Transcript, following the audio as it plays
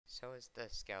so is the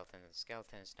skeleton. The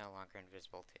skeleton is no longer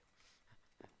invisible too.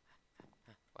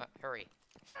 What? Hurry.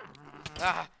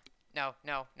 Ah! No,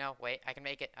 no, no, wait, I can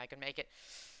make it. I can make it.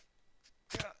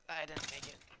 I didn't make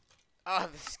it. Oh,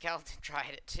 the skeleton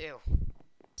tried it too.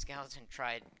 Skeleton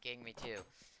tried getting me too.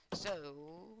 So,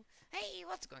 hey,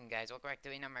 what's going on, guys? Welcome back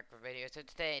to another Minecraft video. So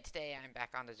today I'm back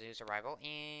on the Zoo Survival,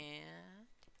 and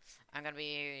I'm gonna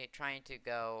be trying to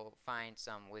go find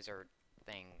some wizard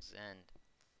things, and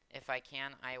if I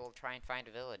can, I will try and find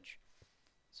a village.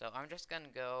 So I'm just gonna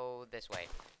go this way.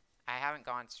 I haven't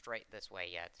gone straight this way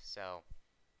yet, so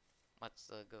let's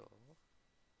go.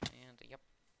 And yep.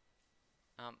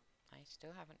 I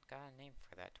still haven't got a name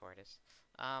for that tortoise.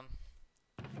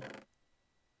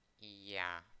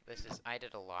 Yeah, I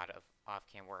did a lot of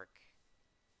off-cam work.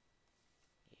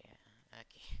 Yeah,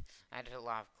 okay. I did a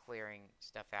lot of clearing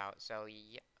stuff out, so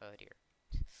yeah. Oh dear.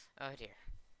 Oh dear.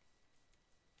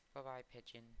 Bye-bye,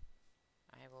 pigeon.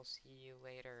 I will see you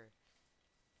later.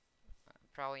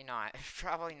 Probably not.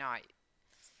 Probably not.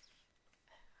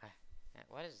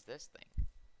 What is this thing?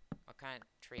 What kind of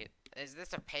tree? Is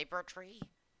this a paper tree?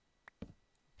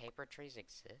 Paper trees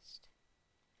exist?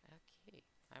 Okay.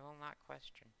 I will not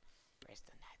question. Where's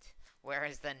the net? Where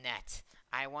is the net?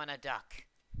 I want a duck.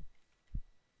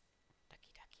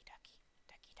 Ducky, ducky, ducky.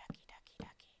 Ducky, ducky, ducky,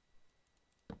 ducky.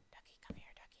 Ducky, come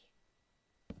here, ducky.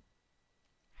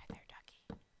 Hi there, ducky.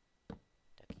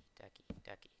 Ducky, ducky,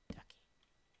 ducky, ducky.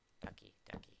 Ducky,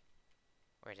 ducky.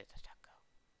 Where did the duck go?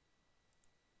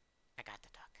 I got the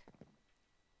duck.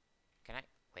 Can I?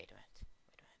 Wait a minute.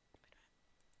 Wait a minute. Wait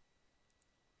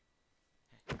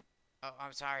a minute. Oh,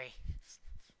 I'm sorry.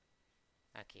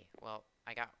 Okay, well,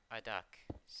 I got a duck.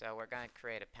 So we're gonna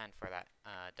create a pen for that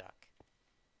duck.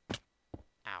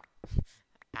 Ow.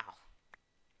 Ow.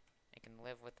 It can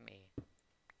live with me.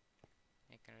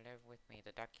 It can live with me.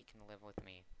 The ducky can live with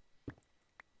me.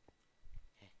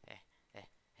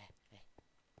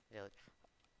 Village.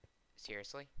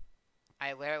 Seriously?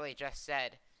 I literally just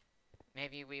said,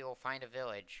 maybe we will find a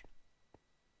village.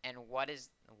 And what is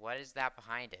that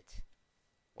behind it?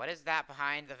 What is that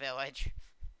behind the village?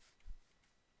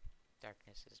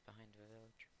 Darkness is behind the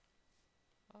village.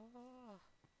 Oh.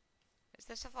 Is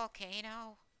this a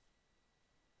volcano?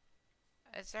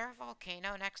 Is there a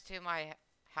volcano next to my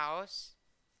house?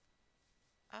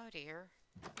 Oh dear.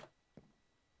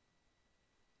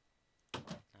 I'm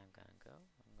gonna go.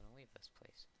 I'm gonna leave this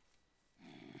place.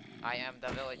 I am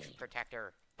the village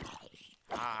protector.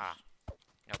 Ah.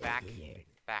 No, back.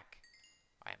 Back.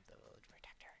 I am the village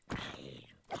protector.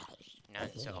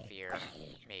 None so fear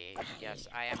me. Yes,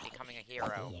 I am becoming a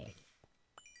hero.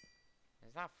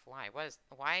 Is that a fly?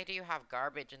 Why do you have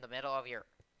garbage in the middle of your...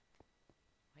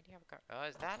 Why do you have oh,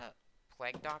 is that a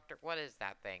plague doctor? What is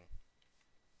that thing?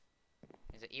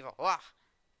 Is it evil? Ah!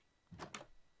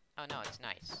 Oh no, it's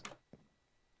nice.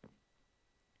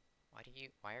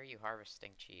 Why are you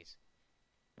harvesting cheese?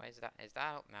 What is that? Is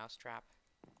that a mousetrap?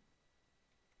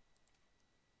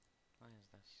 What is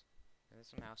this? Is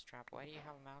this a mousetrap? Why do you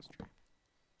have a mousetrap?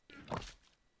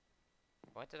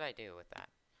 What did I do with that?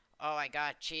 Oh, I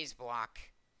got a cheese block.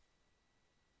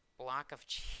 Block of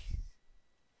cheese.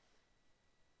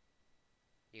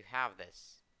 You have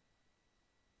this.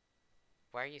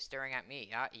 Why are you staring at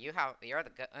me? You're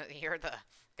the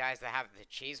guys that have the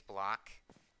cheese block.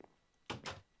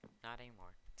 Not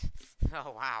anymore.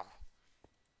 Oh wow.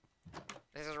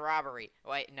 This is robbery.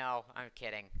 Wait, no, I'm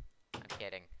kidding. I'm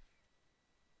kidding.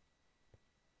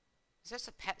 Is this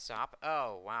a pet shop?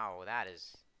 Oh wow, that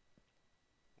is.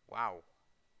 Wow.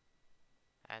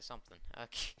 That's something.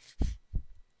 Okay.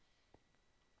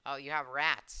 Oh, you have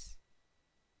rats.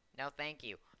 No, thank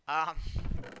you.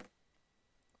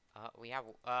 We have,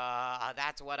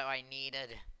 that's what I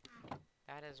needed.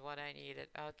 That is what I needed.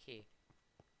 Okay.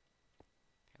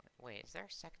 Wait, is there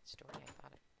a second story? I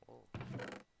thought it, whoa.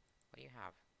 What do you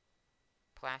have?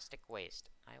 Plastic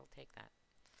waste. I will take that.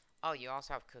 Oh, you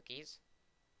also have cookies?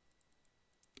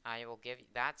 I will give you,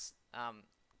 that's,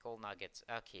 gold nuggets.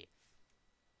 Okay.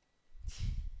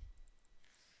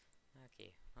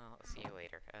 Okay, well, I'll see you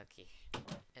later. Okay.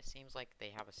 It seems like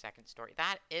they have a second story.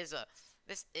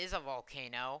 This is a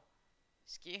volcano.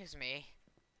 Excuse me.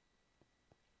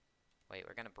 Wait,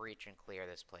 we're gonna breach and clear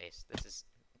this place. This is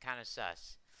kind of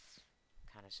sus.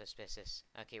 Kind of suspicious.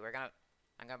 Okay,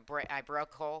 I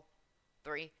broke hole.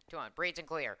 3, 2, 1. Breach and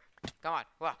clear. Come on.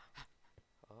 Whoa.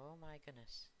 Oh my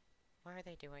goodness. What are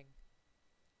they doing?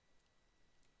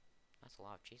 That's a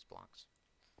lot of cheese blocks.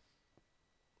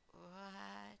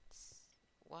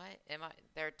 What?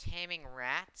 They're taming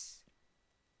rats?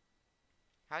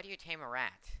 How do you tame a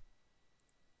rat?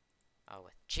 Oh,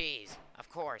 with cheese. Of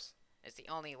course. It's the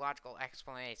only logical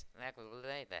explanation. I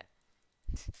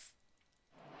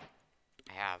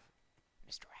have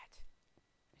Mr. Rat.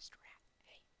 Mr. Rat.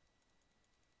 Hey.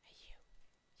 Hey, you.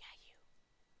 Yeah, you.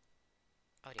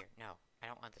 Oh dear, no. I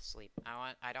don't want to sleep.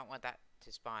 I don't want that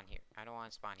to spawn here. I don't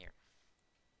want to spawn here.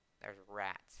 There's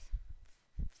rats.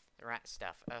 The rat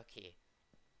stuff. Okay.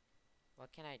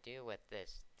 What can I do with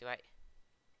this? Do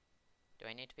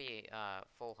I need to be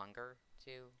full hunger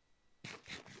to?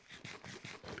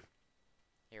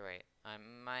 Here, wait. I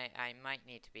might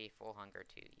need to be full hunger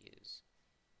to use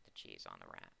the cheese on the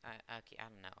rat. Okay, I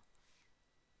don't know.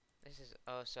 This is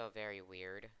oh so very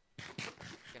weird.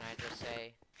 Can I just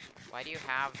say, why do you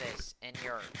have this in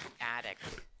your attic?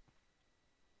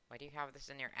 Why do you have this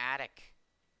in your attic?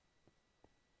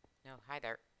 No, hi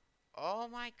there. Oh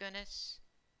my goodness.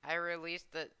 I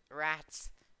released the rats.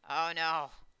 Oh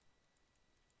no.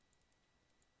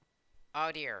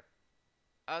 Oh dear.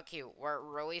 Okay, we're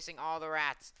releasing all the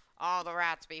rats. All the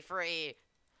rats, be free.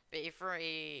 Be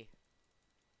free.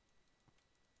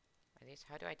 Are these,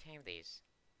 how do I tame these?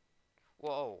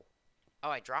 Whoa. Oh,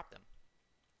 I dropped them.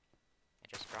 I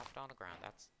just dropped it on the ground.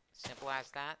 That's simple as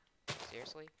that.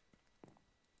 Seriously?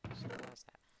 Simple as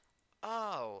that.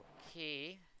 Oh,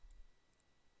 key.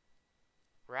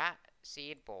 Rat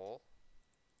seed bowl.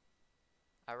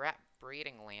 A rat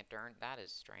breeding lantern. That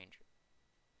is strange.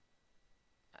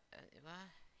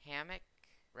 Hammock.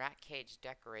 Rat cage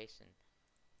decoration.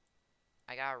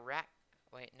 I got a rat.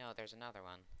 Wait, no, there's another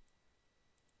one.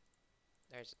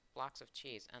 There's blocks of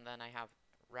cheese, and then I have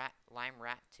lime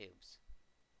rat tubes.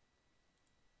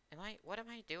 What am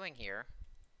I doing here?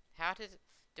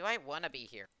 Do I want to be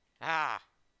here? Ah.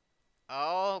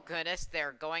 Oh, goodness,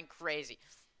 they're going crazy.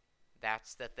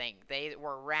 That's the thing. They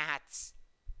were rats.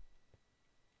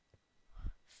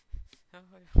 Oh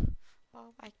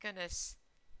my goodness.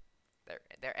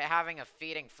 They're having a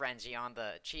feeding frenzy on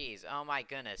the cheese. Oh my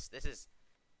goodness. This is...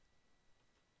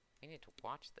 We need to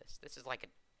watch this. This is like a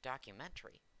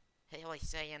documentary. Haley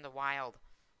say in the wild.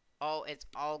 Oh, it's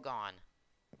all gone.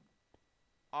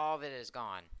 All of it is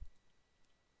gone.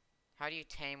 How do you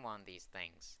tame one of these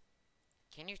things?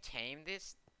 Can you tame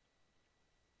this?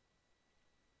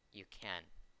 You can.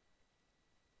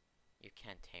 You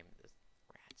can tame the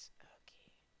rats.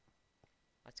 Okay.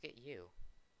 Let's get you.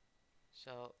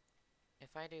 So,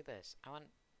 if I do this, I want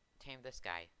to tame this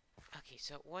guy. Okay,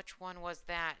 so which one was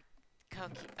that?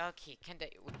 Okay,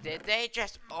 did they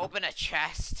just open a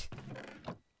chest?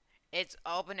 It's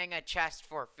opening a chest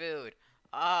for food.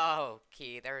 Oh,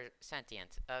 okay, they're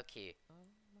sentient. Okay. Oh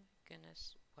my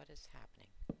goodness, what is happening?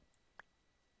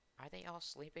 Are they all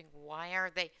sleeping? Why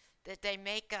are they... Did they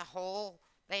make a hole?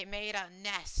 They made a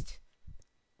nest.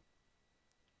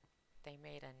 They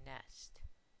made a nest.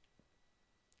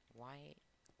 Why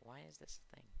is this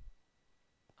a thing?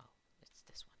 Oh, it's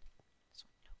this one. This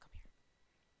one. No, come here.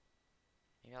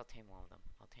 Maybe I'll tame one of them.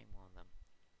 I'll tame one of them.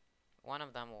 One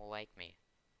of them will like me.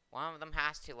 One of them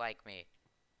has to like me.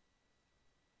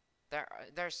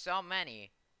 There's so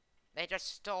many. They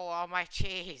just stole all my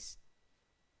cheese.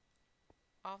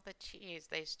 All the cheese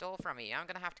they stole from me. I'm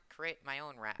gonna have to create my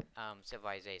own rat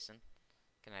civilization.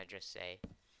 Can I just say?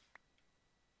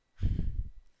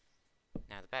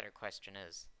 Now the better question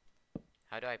is,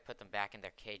 how do I put them back in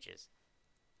their cages?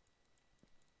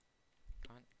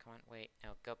 Come on, wait.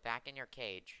 No, go back in your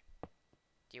cage.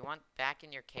 Do you want back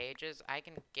in your cages? I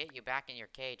can get you back in your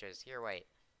cages. Here, wait.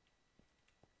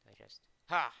 I just...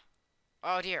 Ha!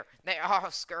 Oh dear, they are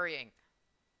all scurrying.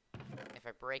 If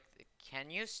I break the... Can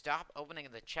you stop opening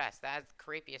the chest? That is the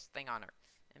creepiest thing on earth.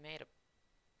 It made a...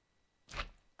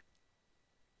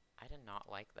 I did not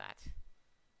like that.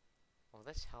 Will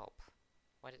this help?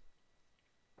 What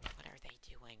are they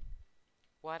doing?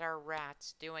 What are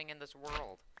rats doing in this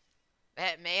world?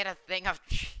 It made a thing of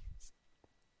cheese.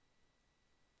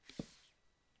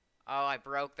 Oh, I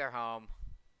broke their home.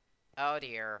 Oh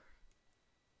dear.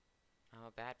 I'm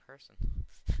a bad person.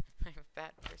 I'm a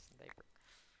bad person.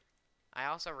 I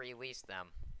also released them.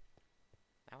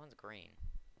 That one's green.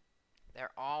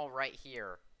 They're all right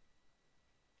here.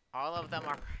 All of them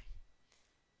are...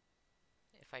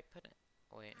 If I put it...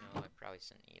 Wait, no, I probably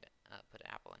shouldn't eat it. Put an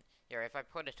apple in. Here, if I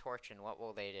put a torch in, what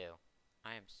will they do?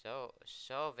 I am so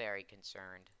very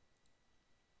concerned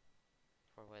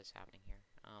for what is happening here.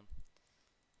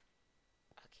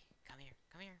 Okay,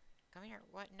 come here.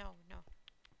 What? No.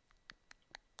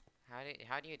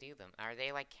 How do you do them? Are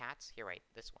they like cats? Here, wait,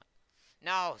 this one.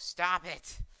 No, stop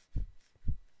it!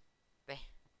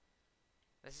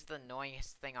 This is the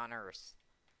annoyingest thing on earth.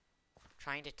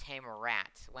 Trying to tame a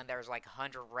rat when there's like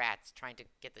 100 rats trying to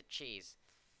get the cheese.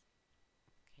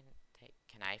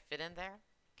 Can I fit in there?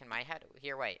 Can my head...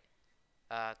 Here, wait.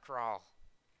 Crawl.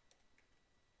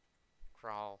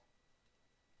 Crawl.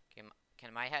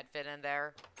 Can my head fit in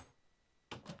there?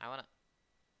 I wanna...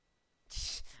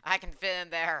 I can fit in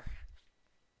there!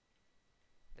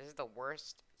 This is the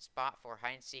worst spot for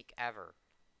hide and seek ever.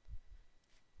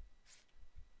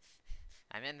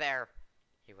 I'm in there.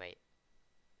 Here, wait.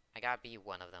 I gotta be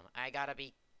one of them. I gotta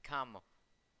become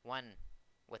one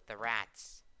with the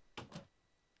rats.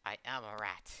 I am a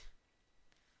rat.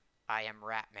 I am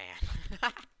Ratman.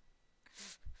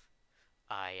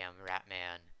 I am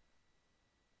Ratman.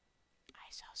 I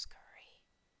so scurry.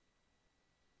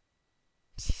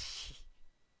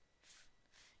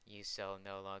 You so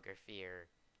no longer fear.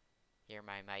 Hear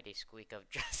my mighty squeak of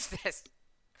justice.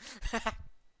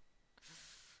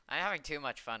 I'm having too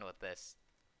much fun with this.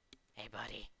 Hey,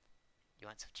 buddy. You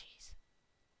want some cheese?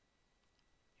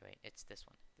 Wait, it's this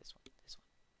one. This one. This one.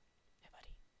 Hey,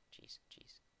 buddy. Cheese.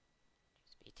 Cheese.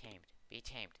 Be tamed. Be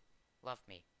tamed. Love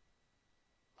me.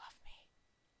 Love me.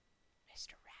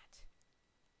 Mr. Rat.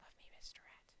 Love me, Mr.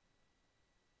 Rat.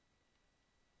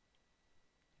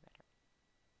 You better.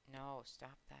 No,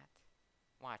 stop that.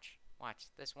 Watch. Watch.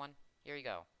 This one. Here you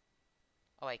go.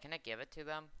 Oh, wait, can I give it to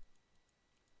them?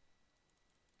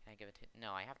 Can I give it to...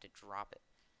 No, I have to drop it.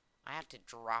 I have to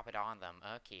drop it on them.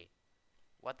 Okay.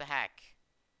 What the heck?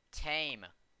 Tame.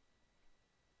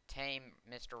 Tame,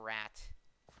 Mr. Rat.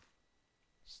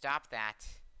 Stop that.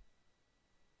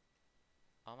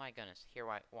 Oh my goodness. Here,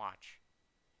 watch.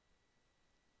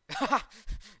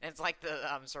 It's like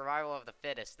the survival of the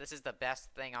fittest. This is the best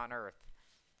thing on Earth.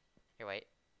 Here, wait.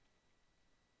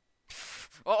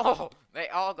 Oh! They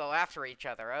all go after each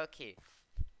other. Okay.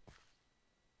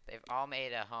 They've all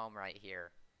made a home right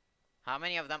here. How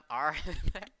many of them are in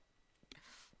there?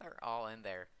 They're all in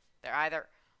there. They're either...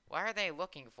 What are they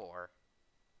looking for?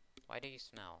 Why do you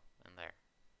smell in there?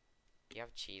 Do you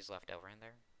have cheese left over in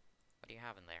there? What do you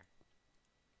have in there?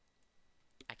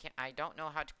 I don't know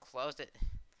how to close it.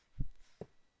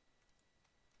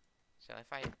 So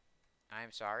if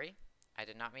I'm sorry. I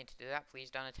did not mean to do that.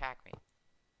 Please don't attack me.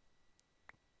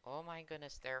 Oh my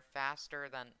goodness, they're faster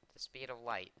than the speed of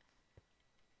light.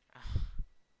 I'm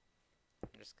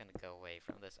just gonna go away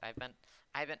from this.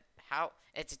 How?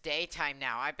 It's daytime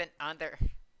now. I've been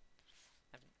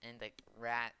in the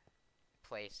rat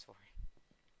place for...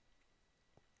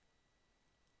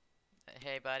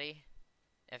 Hey, buddy.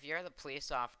 If you're the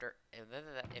police officer, if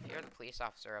you're the police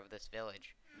officer of this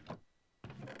village,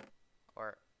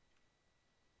 or...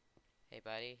 Hey,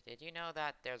 buddy, did you know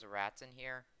that there's rats in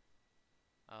here?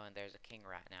 Oh, and there's a king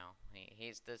rat now.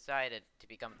 He's decided to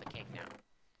become the king now.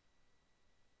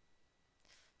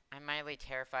 I'm mildly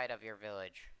terrified of your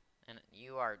village, and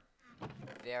you are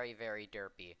very, very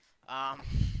derpy.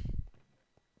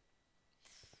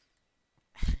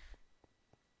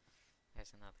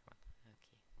 There's another one.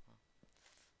 Okay.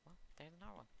 Well, there's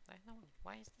another one. There's another one.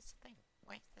 Why is this a thing?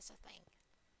 Why is this a thing?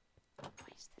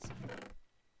 Why is this a thing?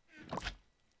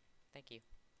 Thank you.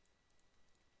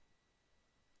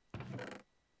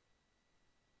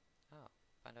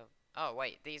 Oh,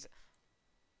 wait, these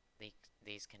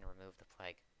can remove the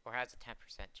plague, or has a 10%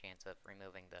 chance of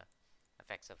removing the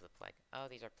effects of the plague. Oh,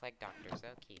 these are plague doctors.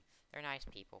 Okay, they're nice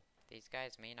people. These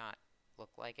guys may not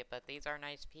look like it, but these are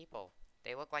nice people.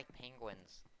 They look like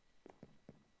penguins,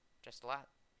 just a lot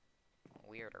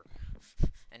weirder,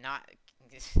 and not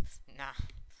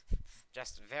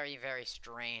just very, very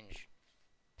strange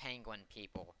penguin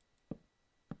people.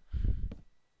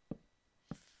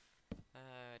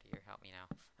 Dear, help me now.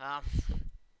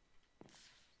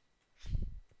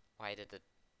 Why did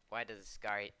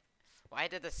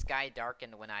the sky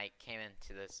darken when I came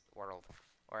into this world,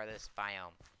 or this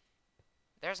biome?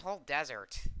 There's a whole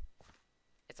desert.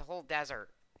 It's a whole desert.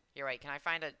 You're right. Can I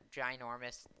find a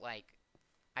ginormous, like,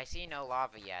 I see no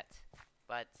lava yet,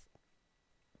 but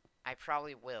I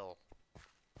probably will.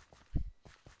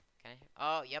 Okay.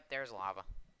 Oh, yep, there's lava.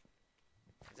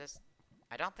 Is this?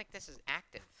 I don't think this is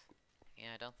active.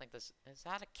 Yeah, I don't think this... Is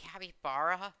that a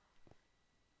capybara?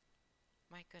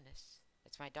 My goodness.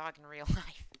 It's my dog in real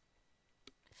life.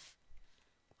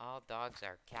 All dogs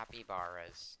are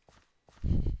capybaras.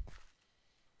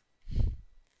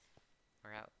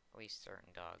 Or at least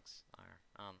certain dogs are.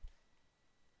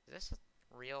 Is this a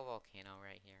real volcano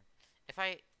right here? If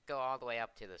I go all the way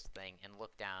up to this thing and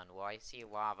look down, will I see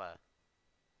lava?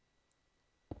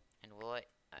 And will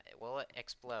it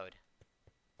explode?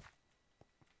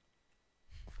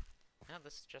 No,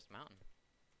 this is just mountain.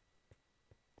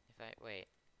 If I, wait,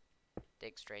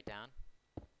 dig straight down.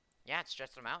 Yeah, it's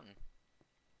just a mountain.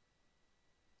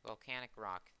 Volcanic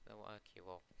rock. Okay,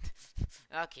 well.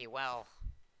 Okay, well.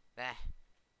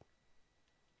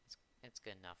 It's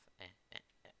good enough.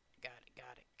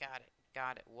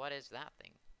 God, what is that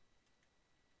thing?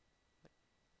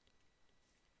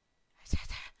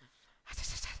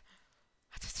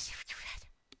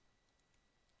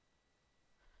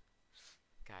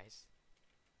 Guys,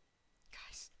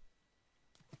 guys,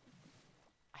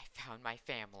 I found my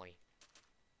family.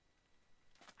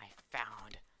 I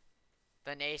found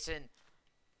the nation.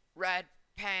 Red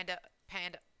panda,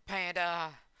 panda.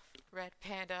 Red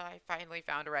panda. I finally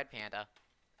found a red panda.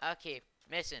 Okay,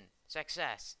 mission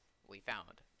success. We found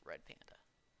red panda.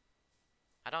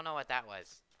 I don't know what that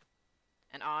was.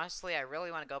 And honestly, I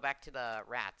really want to go back to the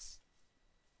rats.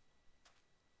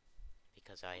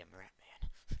 Because I am Ratman.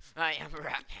 I am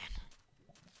Ratman.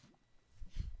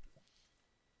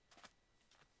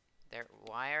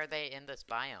 Why are they in this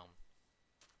biome?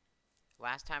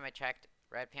 Last time I checked,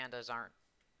 red pandas aren't.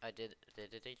 Okay,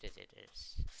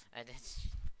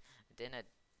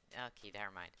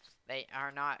 never mind. They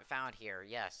are not found here.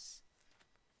 Yes.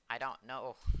 I don't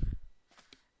know.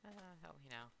 Help me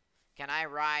now. Can I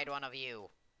ride one of you?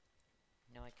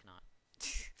 No, I cannot.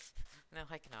 No,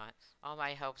 I cannot. All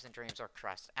my hopes and dreams are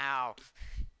crushed. Ow.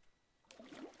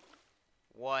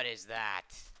 What is that?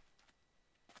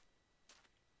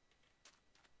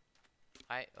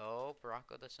 Oh,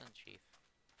 Barocco the Sun Chief.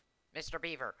 Mr.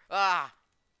 Beaver. Ah!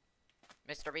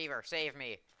 Mr. Beaver, save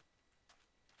me.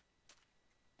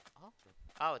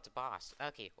 Oh, it's a boss.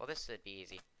 Okay, well this should be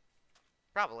easy.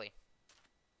 Probably.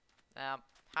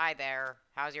 Hi there.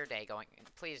 How's your day going?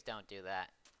 Please don't do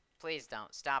that. Please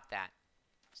don't. Stop that.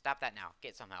 Stop that now.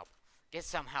 Get some help. Get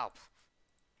some help.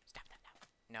 Stop that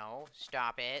now. No,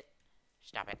 stop it.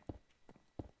 Stop it.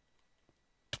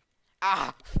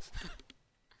 Ah!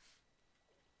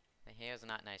 He was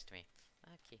not nice to me.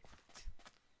 Okay.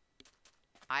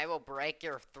 I will break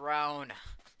your throne.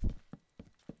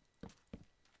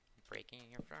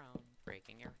 Breaking your throne.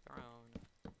 Breaking your throne.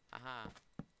 Aha.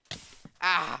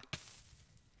 Ah!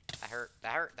 That hurt.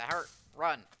 That hurt. That hurt.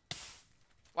 Run.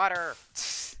 Water.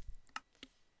 So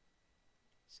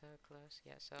close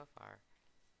yet so far.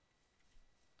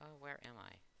 Oh, where am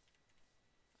I?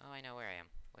 Oh, I know where I am.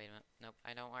 Wait a minute. Nope.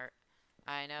 I know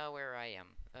where I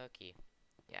am. Okay.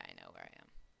 Yeah, I know where I am.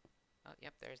 Oh,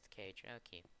 yep, there's the cage.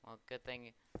 Okay. Well, good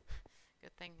thing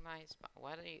my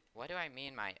what do I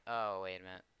mean my, oh, wait a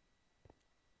minute.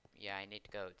 Yeah, I need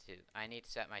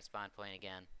to set my spawn point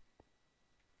again.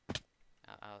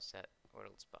 I'll set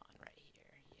world spawn right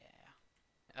here.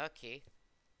 Yeah. Okay.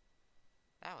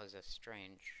 That was a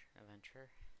strange adventure.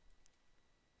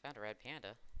 Found a red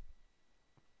panda.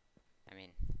 I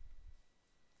mean,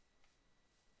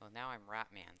 well, now I'm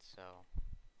Ratman, so.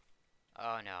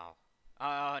 Oh no.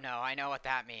 Oh no, I know what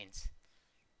that means.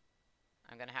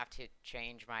 I'm gonna have to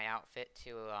change my outfit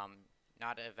to,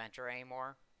 not an adventurer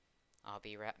anymore. I'll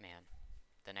be Ratman.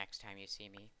 The next time you see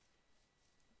me,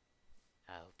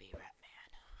 I'll be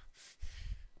Ratman.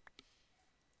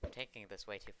 I'm taking this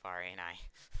way too far, ain't I?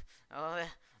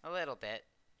 A little bit.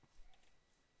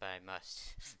 But I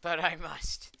must. But I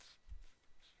must.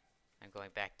 I'm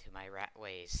going back to my rat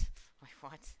ways. Wait,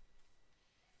 what?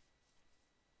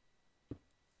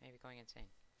 Maybe going insane.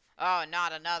 Oh,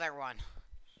 not another one.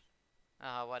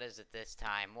 Oh, what is it this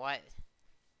time? What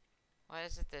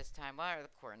is it this time? What are the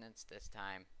coordinates this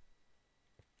time?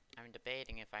 I'm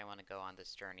debating if I want to go on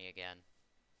this journey again.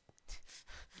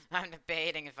 I'm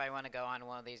debating if I want to go on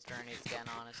one of these journeys again,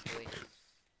 honestly.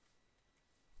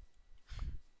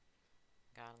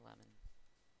 Got a lemon.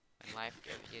 When life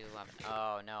gives you lemon.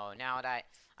 Oh, no. Now that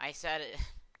I said it.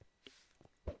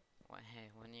 Hey,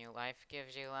 when your life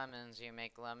gives you lemons, you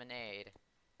make lemonade.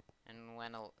 And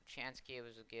when a chance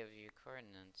cubes will give you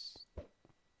coordinates,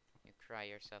 you cry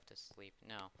yourself to sleep.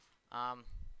 No.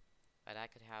 But I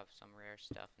could have some rare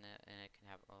stuff in it, and it can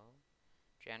have, oh,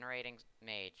 generating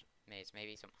maze,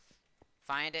 maybe some,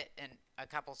 find it in a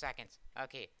couple seconds.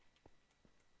 Okay.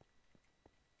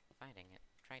 Finding it,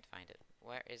 trying to find it.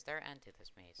 Where, is there an end to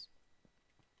this maze?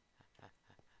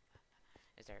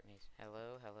 Is there a maze?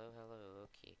 Hello, hello, hello,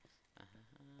 okay.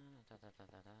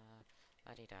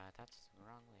 La-di-da, that's the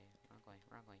wrong way, wrong way,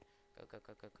 wrong way. Go, go,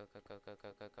 go, go, go, go, go, go,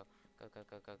 go, go, go. Go, go,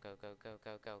 go, go, go, go, go,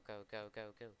 go, go, go, go,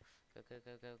 go, go. Go, go,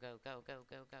 go, go, go, go, go,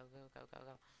 go, go, go, go, go,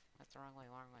 go. That's the wrong way,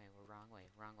 wrong way, wrong way,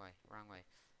 wrong way, wrong way.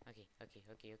 Okay, okay,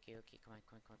 okay, okay, okay. Come on,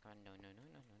 come on, come on, come on. No, no, no,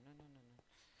 no, no, no, no, no, no.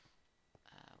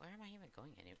 Where am I even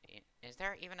going? Is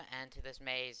there even an end to this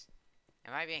maze?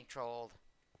 Am I being trolled?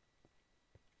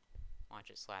 Watch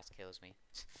it, Slash kills me.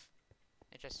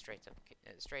 It just straight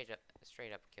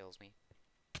up kills me.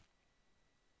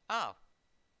 Oh.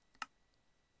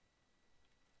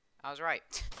 I was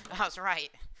right. I was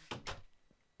right.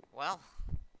 Well,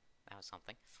 that was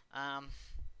something.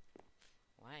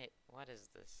 What is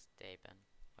this day been?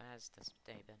 What has this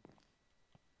day been?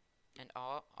 And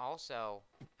also,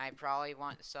 I probably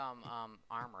want some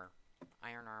armor,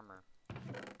 iron armor.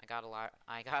 I got a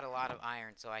lot of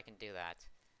iron, so I can do that.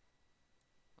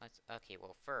 Okay.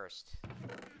 Well, first,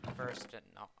 and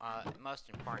most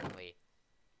importantly,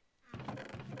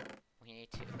 we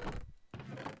need to.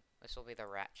 This will be the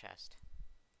rat chest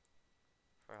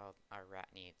for all our rat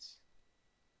needs.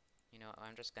 You know,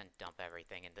 I'm just gonna dump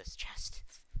everything in this chest.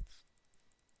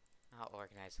 I'll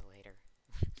organize it later.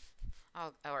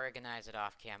 I'll organize it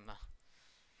off camera.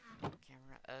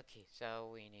 Okay, so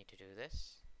we need to do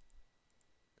this,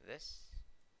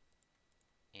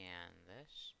 and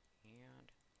this,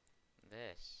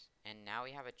 and now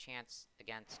we have a chance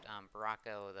against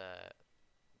Barako,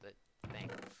 the thing,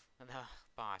 the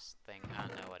boss thing. I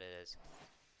don't know what it is.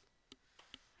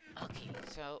 Okay,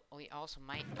 so we also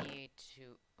might need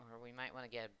to, or we might want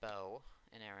to get a bow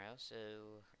and arrow. So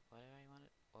what do I want?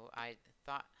 Oh, I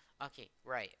thought. Okay,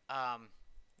 right.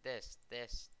 This.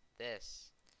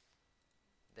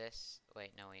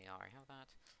 Wait, no, we already have that.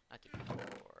 Okay,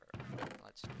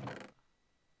 let's.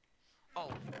 Oh,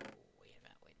 wait a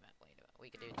minute. We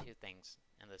could do two things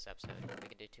in this episode. We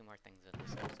could do two more things in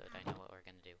this episode. I know what we're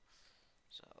gonna do.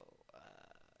 So,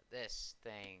 this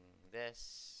thing.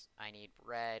 I need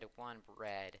bread. One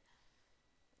bread.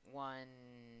 One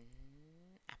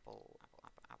apple.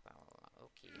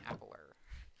 Okay, appler.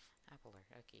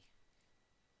 Okay.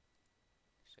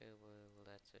 So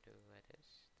let's do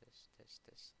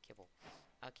this kibble.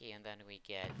 Okay, and then we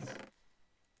get.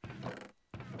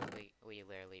 We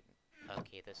literally.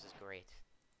 Okay, this is great.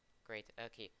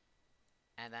 Okay,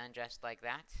 and then just like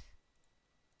that,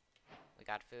 we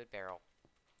got a food barrel.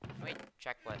 Let me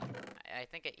check what. I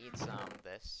think it eats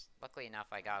this. Luckily enough,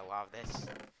 I got a lot of this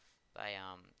by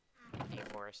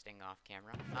deforesting off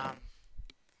camera.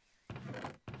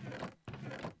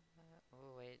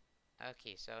 Oh wait.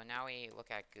 Okay, so now we look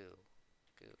at goo.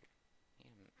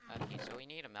 Okay, so we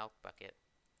need a milk bucket.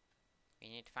 We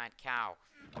need to find cow.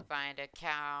 Find a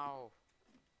cow.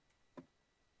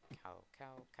 Cow.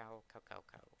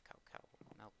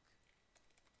 Milk.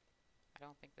 I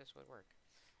don't think this would work.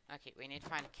 Okay, we need to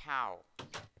find a cow.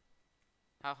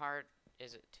 How hard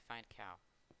is it to find a cow?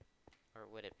 Or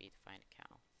would it be to find a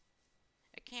cow?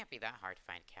 It can't be that hard to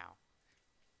find a cow.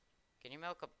 Can you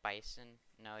milk a bison?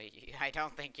 No, I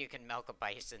don't think you can milk a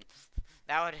bison.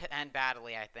 That would end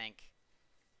badly, I think.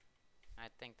 I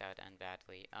think that would end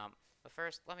badly. But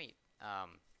first, let me,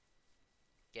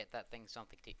 get that thing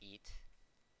something to eat.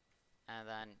 And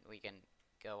then we can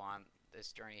go on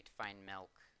this journey to find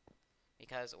milk.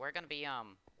 Because we're gonna be,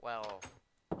 well,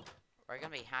 we're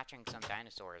gonna be hatching some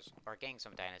dinosaurs, or getting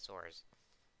some dinosaurs.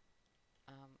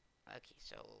 Okay,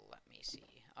 so let me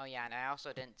see. Oh yeah, and I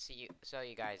also didn't show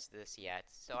you guys this yet.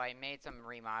 So I made some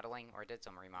remodeling, or did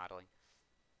some remodeling.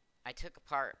 I took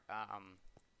apart,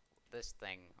 this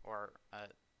thing, or,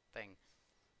 thing.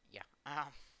 Yeah,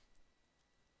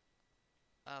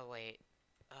 oh wait,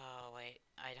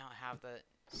 I don't have the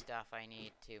stuff I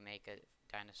need to make a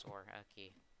dinosaur.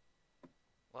 Okay.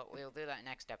 Well, we'll do that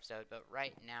next episode, but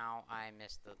right now I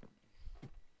missed the...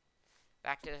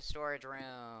 Back to the storage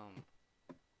room.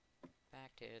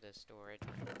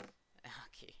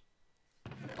 Okay.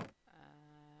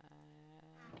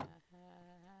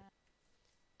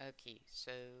 Okay,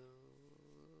 so...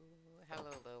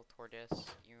 Hello, little tortoise.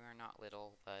 You are not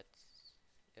little, but...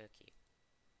 Okay.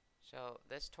 So,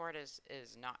 this tortoise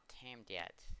is not tamed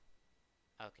yet.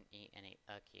 Oh, can eat any...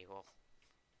 Okay, well...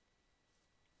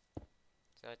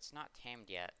 So it's not tamed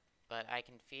yet, but I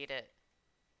can feed it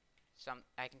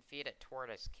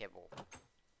tortoise kibble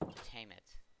to tame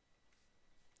it.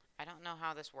 I don't know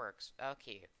how this works.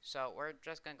 Okay, so we're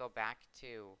just gonna go back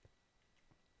to,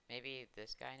 maybe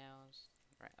this guy knows,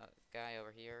 right, guy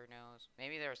over here knows.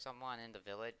 Maybe there's someone in the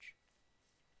village.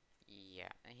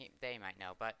 Yeah, they might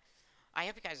know, but I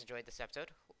hope you guys enjoyed this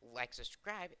episode. Like,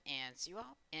 subscribe, and see you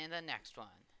all in the next one.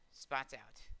 Spots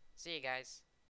out. See you guys.